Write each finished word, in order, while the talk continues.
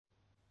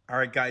All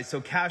right, guys,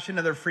 so cash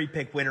another free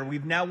pick winner.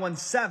 We've now won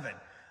 7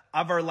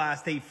 of our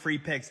last 8 free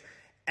picks.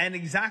 And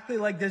exactly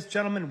like this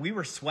gentleman, we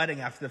were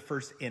sweating after the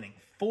first inning.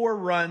 4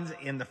 runs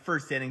in the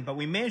first inning, but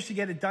we managed to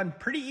get it done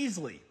pretty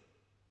easily.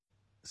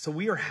 So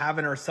we are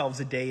having ourselves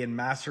a day in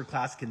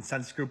Masterclass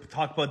Consensus Group. We'll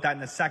talk about that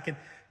in a second.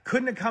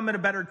 Couldn't have come at a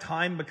better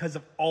time because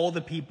of all the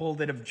people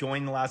that have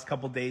joined the last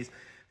couple of days.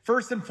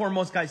 First and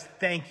foremost, guys,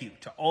 thank you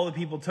to all the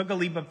people who took a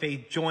leap of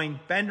faith, joined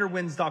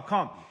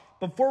benderwins.com.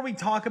 Before we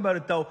talk about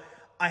it, though,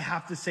 I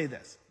have to say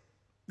this.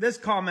 This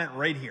comment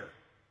right here.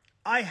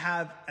 I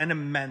have an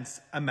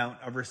immense amount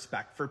of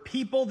respect for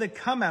people that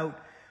come out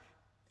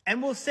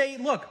and will say,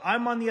 look,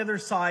 I'm on the other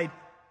side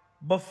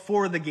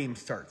before the game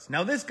starts.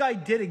 Now, this guy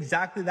did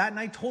exactly that, and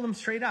I told him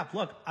straight up,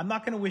 look, I'm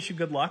not going to wish you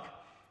good luck.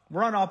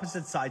 We're on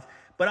opposite sides,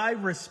 but I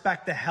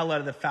respect the hell out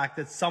of the fact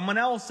that someone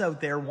else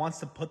out there wants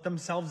to put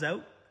themselves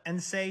out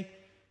and say,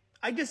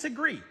 I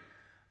disagree.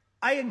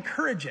 I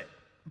encourage it.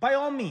 By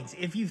all means,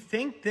 if you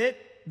think that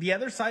the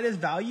other side has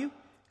value,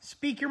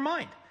 speak your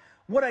mind.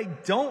 What I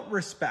don't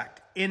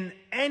respect in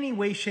any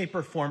way, shape,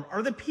 or form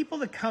are the people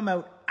that come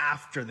out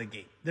after the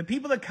game. The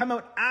people that come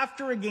out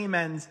after a game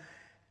ends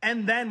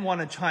and then want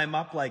to chime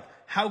up like,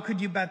 how could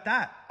you bet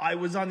that? I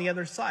was on the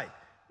other side.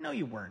 No,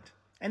 you weren't.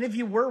 And if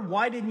you were,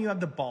 why didn't you have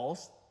the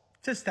balls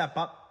to step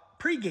up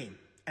pregame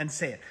and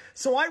say it?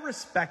 So I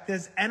respect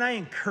this and I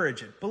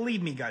encourage it.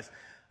 Believe me, guys.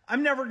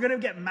 I'm never going to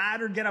get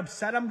mad or get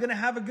upset. I'm going to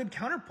have a good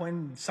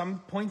counterpoint. Some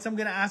points I'm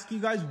going to ask you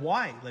guys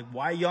why. Like,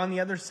 why are you on the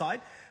other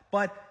side?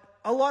 But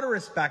a lot of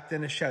respect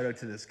and a shout out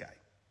to this guy.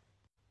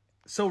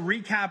 So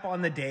recap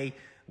on the day.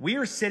 We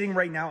are sitting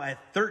right now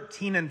at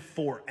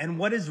 13-4. And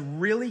what is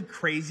really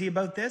crazy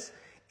about this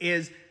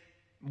is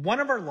one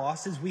of our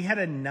losses, we had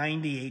a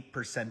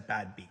 98%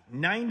 bad beat.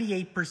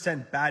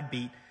 98% bad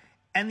beat.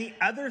 And the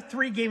other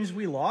 3 games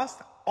we lost,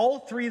 all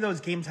 3 of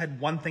those games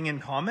had one thing in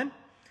common.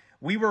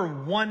 We were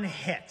 1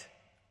 hit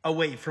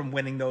away from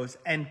winning those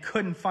and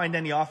couldn't find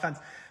any offense.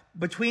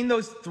 Between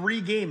those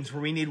 3 games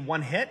where we need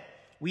 1 hit,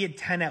 we had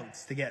 10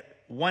 outs to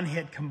get 1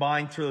 hit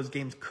combined through those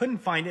games. Couldn't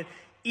find it.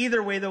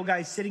 Either way, though,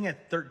 guys, sitting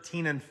at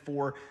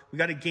 13-4. We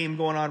got a game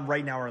going on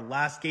right now, our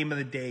last game of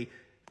the day.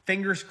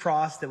 Fingers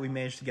crossed that we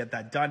managed to get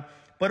that done.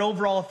 But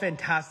overall, a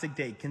fantastic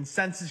day.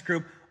 Consensus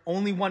Group,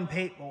 only one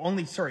play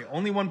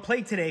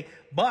today,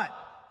 but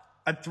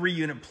a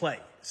 3-unit play.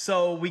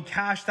 So we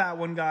cashed that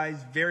one, guys.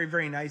 Very,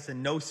 very nice. A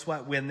no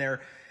sweat win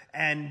there.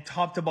 And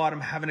top to bottom,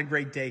 having a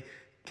great day.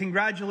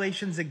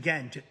 Congratulations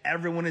again to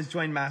everyone who's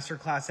joined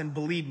Masterclass. And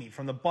believe me,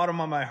 from the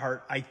bottom of my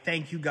heart, I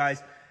thank you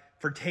guys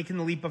for taking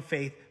the leap of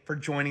faith, for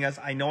joining us.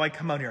 I know I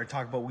come out here, I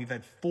talk about we've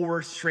had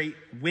 4 straight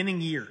winning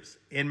years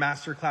in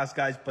Masterclass,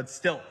 guys, but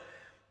still,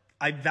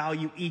 I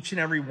value each and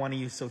every one of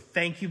you. So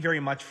thank you very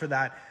much for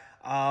that.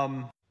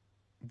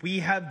 We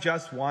have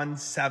just won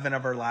 7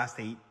 of our last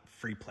 8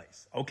 free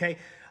plays. Okay.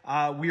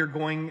 We are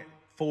going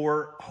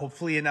for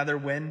hopefully another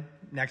win,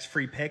 next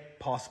free pick,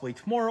 possibly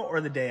tomorrow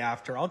or the day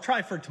after. I'll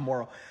try for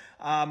tomorrow.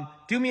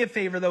 Do me a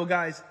favor though,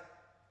 guys.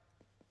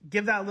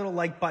 Give that little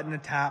like button a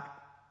tap.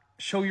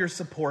 Show your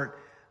support.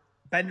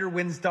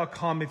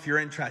 benderwins.com if you're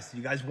interested.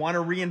 You guys want to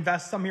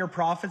reinvest some of your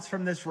profits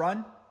from this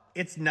run?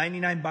 It's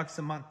 $99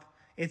 a month.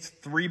 It's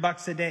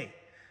 $3 a day.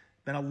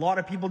 Been a lot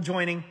of people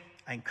joining.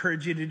 I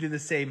encourage you to do the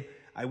same.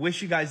 I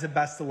wish you guys the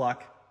best of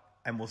luck,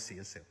 and we'll see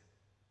you soon.